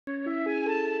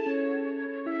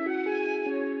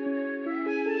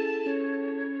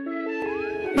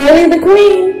Millie the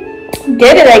Queen.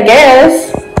 Get it, I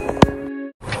guess.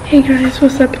 Hey guys,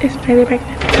 what's up? It's Miley back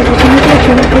now. So welcome to my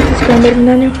channel. This is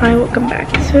Grandma and hi, welcome back.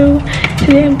 So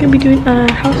today I'm gonna be doing a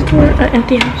house tour, an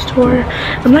empty house tour.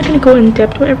 I'm not gonna go in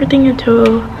depth with everything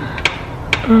until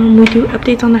we do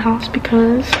updates on the house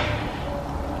because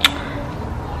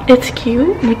it's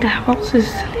cute. Like the house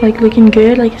is like looking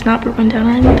good, like it's not run down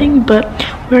or anything, but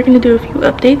we're gonna do a few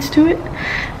updates to it.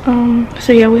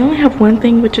 So yeah, we only have one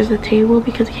thing, which is the table,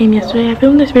 because it came yesterday. I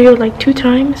filmed this video like 2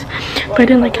 times, but I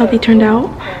didn't like how they turned out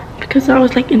because I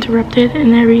was like interrupted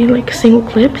in every like single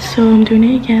clip, so I'm doing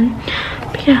it again.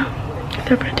 But yeah,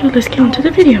 without further ado, let's get on to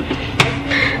the video.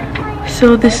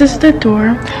 So this is the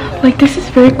door. Like this is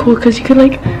very cool because you could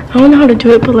like, I don't know how to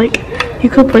do it, but like you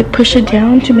could like push it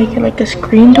down to make it like a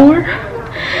screen door,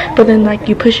 but then like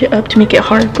you push it up to make it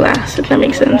hard glass, if that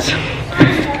makes sense.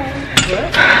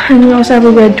 And we also have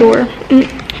a red door.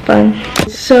 Fun.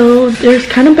 So there's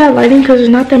kind of bad lighting because there's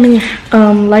not that many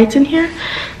lights in here,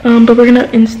 but we're gonna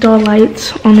install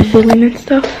lights on the ceiling and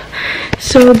stuff.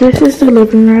 So this is the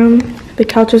living room. The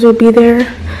couches will be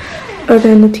there, and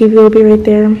then the TV will be right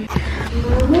there.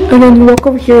 And then you walk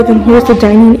over here, then here's the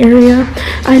dining area.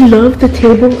 I love the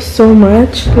table so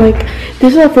much. Like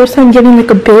this is our first time getting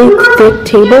like a big thick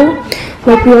table.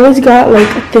 Like we always got like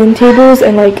thin tables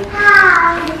and like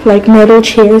metal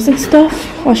chairs and stuff.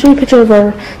 I'll show you a picture of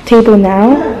our table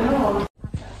now.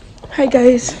 Hi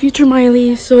guys, future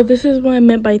Miley. So this is what I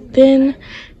meant by thin,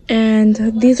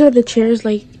 and these are the chairs.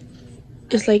 Like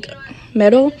it's like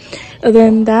metal, and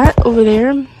then that over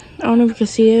there, I don't know if you can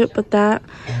see it, but that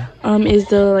is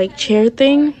the like chair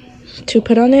thing to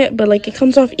put on it, but like it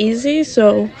comes off easy.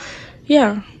 So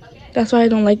yeah, that's why I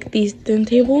don't like these thin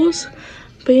tables,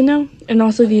 but you know, and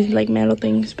also these like metal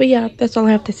things. But yeah, that's all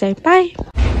I have to say. Bye.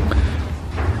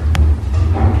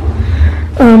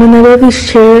 And I love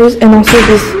these chairs and also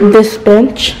this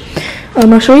bench.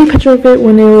 I'll show you a picture of it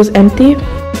when it was empty.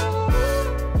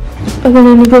 And then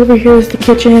when you go over here is the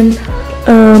kitchen.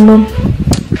 Oh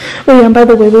yeah, and by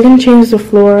the way, we're gonna change the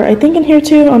floor. I think in here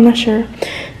too, I'm not sure,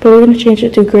 but we're gonna change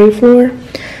it to gray floor.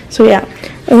 So yeah,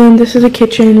 and then this is the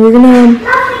kitchen. We're gonna,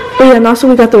 oh yeah, and also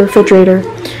we got the refrigerator.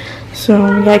 So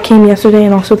yeah, it came yesterday,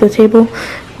 and also the table.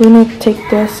 We're gonna take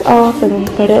this off and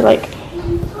put it like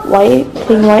white,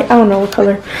 plain white, I don't know what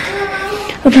color.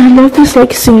 And then I love this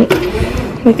like sink,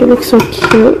 like it looks so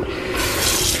cute.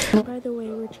 By the way,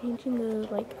 we're changing the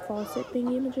like faucet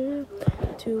thingy imager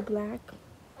to black.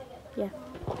 Yeah.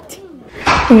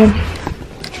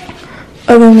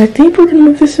 And then I think we're gonna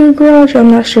move this to the garage. I'm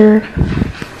not sure.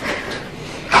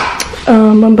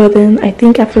 But then I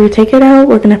think after we take it out,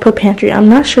 we're gonna put pantry. I'm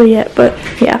not sure yet, but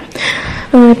yeah.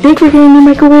 I think we're getting a new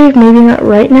microwave. Maybe not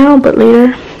right now, but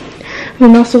later.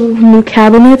 And also new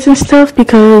cabinets and stuff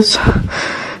because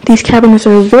these cabinets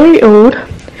are very old.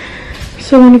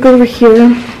 So when you go over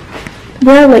here, we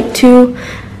have like 2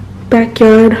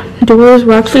 backyard doors.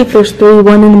 Well, actually there's 3,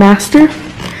 one in the master.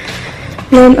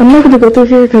 And I'm not gonna go through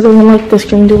here because I don't like the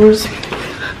screen doors.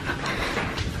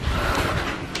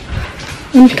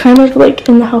 I'm kind of like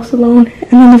in the house alone,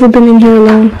 and I've never been in here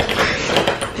alone.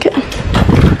 Okay.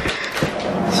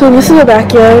 So this is the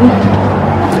backyard.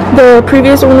 The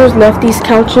previous owners left these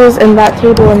couches and that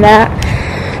table and that.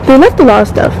 They left a lot of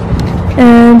stuff.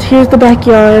 And here's the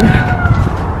backyard.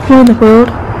 What in the world?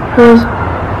 Do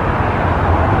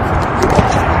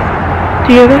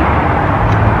you hear that?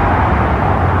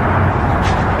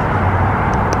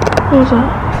 What was that?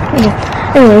 Okay.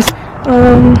 Anyways,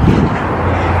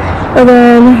 and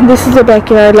then this is the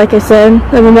backyard, like I said.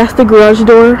 And then that's the garage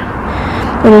door.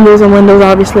 And then there's the windows,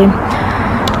 obviously.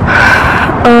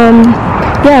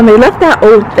 Yeah, and they left that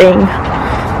old thing.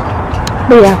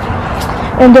 But yeah.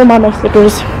 And they're my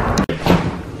slippers.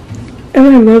 And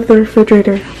I love the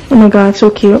refrigerator. Oh my god, so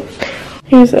cute.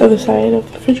 Here's the other side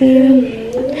of the refrigerator.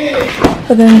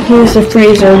 And then here's the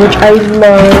freezer, which I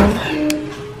love.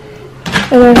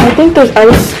 And then I think there's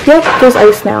ice. Yep, there's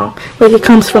ice now. Like it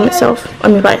comes from itself. I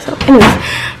mean by itself. Anyways,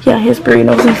 yeah, here's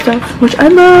burritos and stuff, which I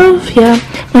love. Yeah,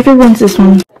 my favorite one's this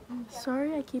one.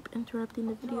 Sorry I keep interrupting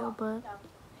the video, but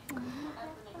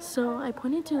so I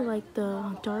pointed to like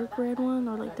the dark red one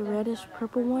or like the reddish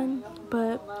purple one,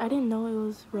 but I didn't know it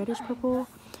was reddish purple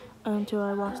until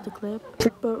I watched the clip.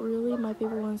 But really my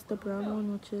favorite one's the brown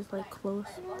one, which is like close,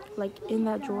 like in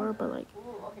that drawer, but like,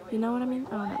 you know what I mean?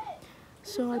 I don't know.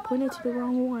 So I pointed to the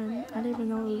wrong one. I didn't even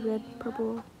know it was red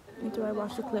purple until I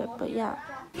watched the clip, but yeah.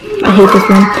 I hate this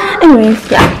one.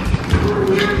 Anyways,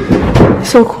 yeah.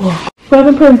 So cool. We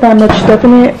haven't put that much stuff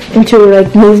in it into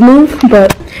like move,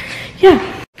 but yeah.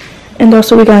 And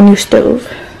also we got a new stove.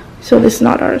 So this is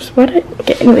not ours. What?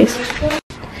 Okay, anyways.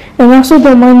 And also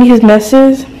don't mind his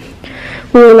messes.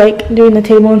 We were like doing the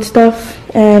table and stuff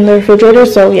and the refrigerator,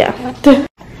 so yeah.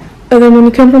 And then when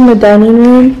you come from the dining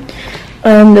room,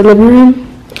 the living room,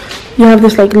 you have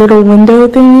this like little window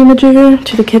thingy majigger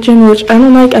to the kitchen, which I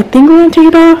don't like. I think we're gonna take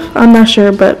it off. I'm not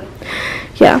sure, but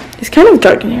yeah, it's kind of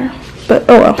dark in here. But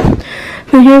oh well.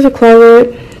 Then here's a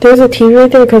closet. There's a TV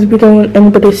right there because we don't want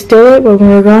anybody to steal it when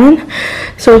we're gone.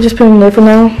 So we just put it in there for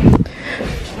now.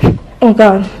 Oh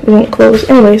god, it won't close.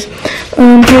 Anyways,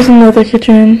 here's another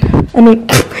kitchen.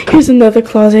 Here's another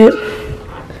closet.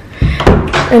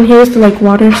 And here's the like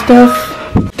water stuff.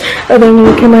 And then when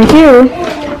you come right here,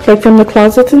 like from the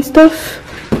closets and stuff,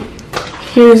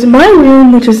 here's my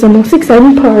room, which is the most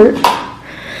exciting part.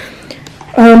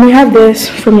 We have this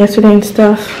from yesterday and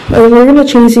stuff. We're gonna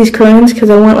change these curtains because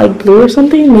I want like blue or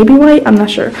something, maybe white, I'm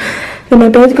not sure. Then my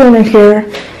bed's going right here,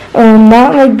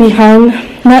 not like behind,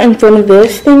 not in front of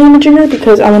this thingy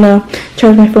because I wanna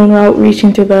charge my phone without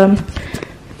reaching to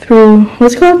through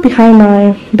what's called behind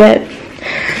my bed.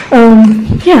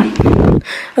 Yeah.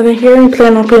 And then here I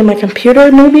plan on putting my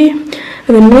computer maybe, and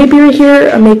then maybe right here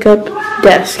a makeup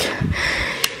desk.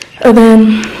 And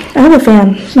then I have a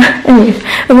fan. Anyways,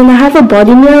 and then I have a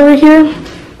body mirror right here.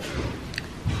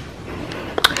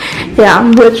 Yeah,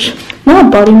 which, not a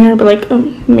body mirror, but like a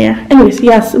mirror. Anyways,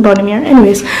 yes, a body mirror.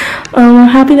 Anyways, I'm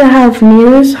happy to have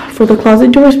mirrors for the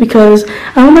closet doors because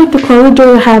I don't like the closet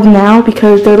doors I have now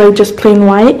because they're like just plain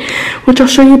white, which I'll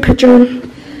show you a picture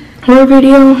or a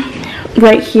video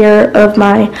right here of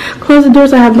my closet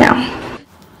doors I have now.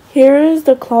 Here is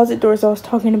the closet doors I was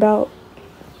talking about.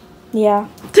 Yeah.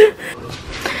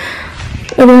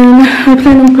 And then I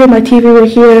plan on putting my TV right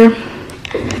here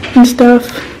and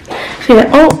stuff. So yeah,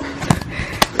 oh,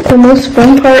 the most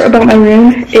fun part about my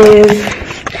room is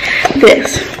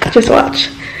this. Just watch.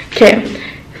 Okay,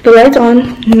 the light's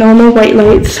on, normal white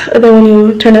lights. And then when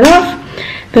you turn it off,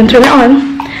 then turn it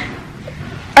on,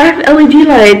 I have LED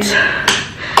lights.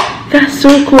 That's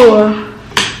so cool.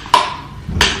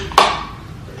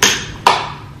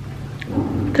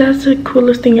 That's the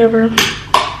coolest thing ever.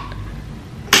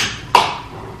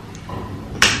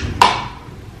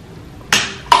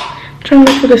 I'm trying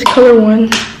to look for this color one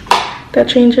that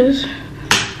changes.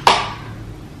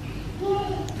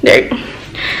 There you go.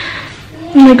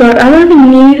 Oh my god, I don't even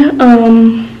need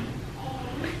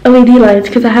LED lights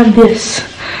because I have this.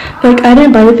 Like, I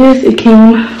didn't buy this, it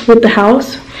came with the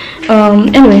house.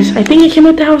 Anyways, I think it came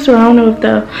with the house, or I don't know if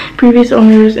the previous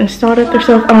owners installed it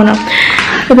themselves, I don't know.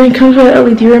 But then it comes with an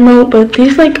LED remote, but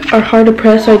these like are hard to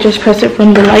press, so I just press it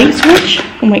from the light switch.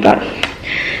 Oh my god.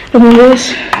 And then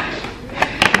this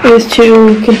is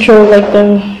to control like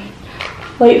the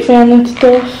light fan and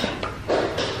stuff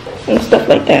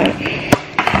like that.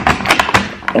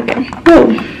 Okay.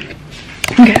 Whoa.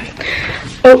 Okay.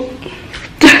 Oh.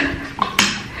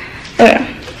 Okay.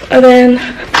 And then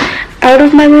out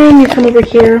of my room, you come over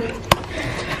here,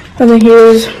 and then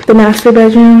here's the master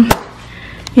bedroom,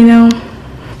 you know.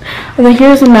 And then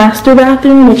here's the master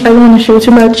bathroom, which I don't want to show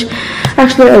too much.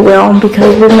 Actually, I will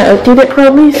because we're gonna update it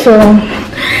probably. So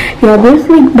yeah, this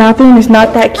like bathroom is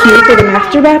not that cute for the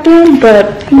master bathroom,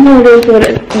 but you know, it is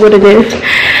what it is.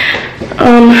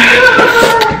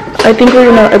 I think we're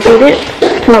gonna update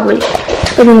it probably.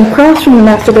 And then across from the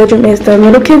master bedroom is the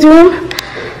little kids room.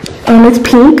 It's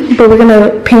pink, but we're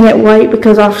gonna paint it white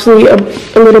because obviously a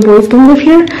little boy's gonna live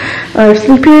here,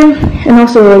 sleep here, and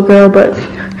also a little girl. But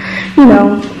you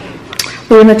know,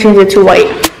 we're gonna change it to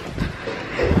white.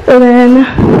 And then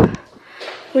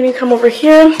when you come over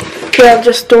here, you have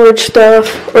just storage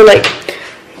stuff or like,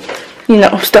 you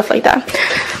know, stuff like that.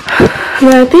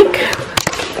 And then I think,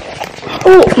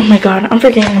 oh my god, I'm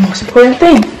forgetting the most important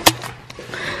thing.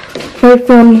 Right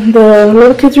from the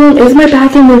little kids room is my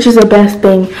bathroom, which is the best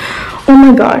thing. Oh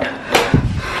my god,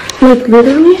 like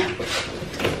literally,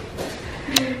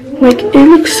 like it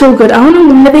looks so good. I don't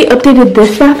know why they updated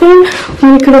this bathroom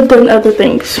when we could have done other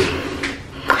things.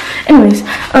 Anyways,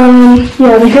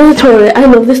 yeah, here's the toilet. I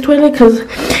love this toilet because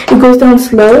it goes down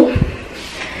slow.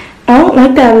 I don't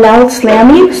like that loud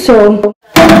slamming, so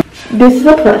this is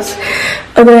a plus.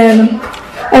 And then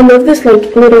I love this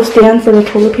like little stand for the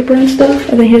toilet paper and stuff.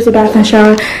 And then here's the bath and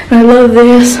shower. And I love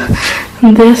this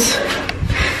and this.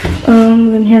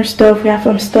 Then here's stuff. We have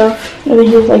some stuff. And then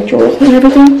here's like drawers and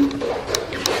everything.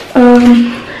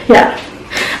 Yeah.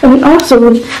 And then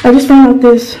also, I just found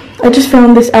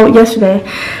this out yesterday.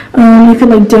 You can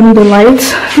like dim the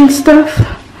lights and stuff,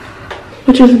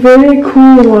 which is very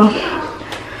cool.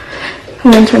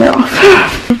 And then turn it off.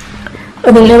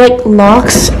 And then it like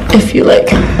locks if you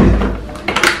like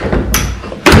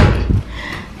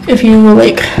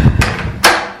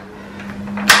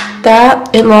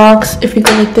that, it locks. If you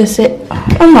go like this, it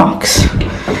unlocks.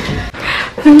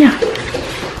 And yeah.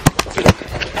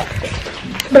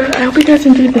 But I hope you guys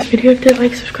enjoyed this video. If you did,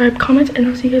 like, subscribe, comment, and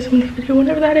I'll see you guys in the next video,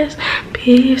 whenever that is.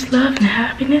 Peace, love, and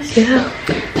happiness. Yeah.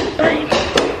 Bye.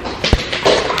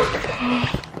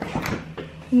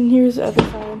 And here's the other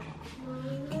side.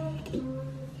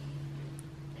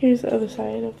 Here's the other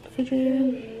side of the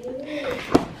refrigerator.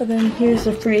 And then here's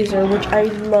the freezer, which I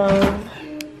love.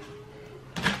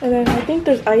 And then I think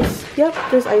there's ice. Yep,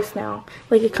 there's ice now.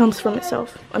 Like, it comes from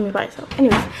itself. I mean, by itself.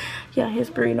 Anyways, yeah, here's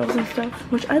burritos and stuff,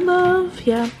 which I love.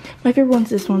 Yeah, my favorite one's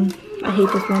this one. I hate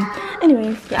this one.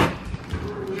 Anyways, yeah.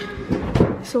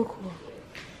 So cool.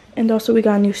 And also, we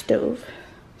got a new stove.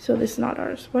 So this is not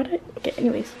ours. Okay,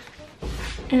 anyways.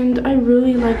 And I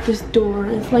really like this door.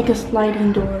 It's like a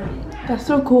sliding door. That's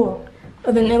so cool.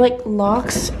 And then it, like,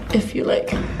 locks if you,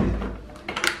 like...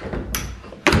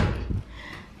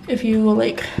 If you go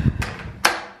like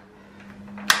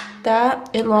that,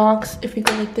 it locks. If you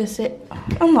go like this, it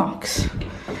unlocks.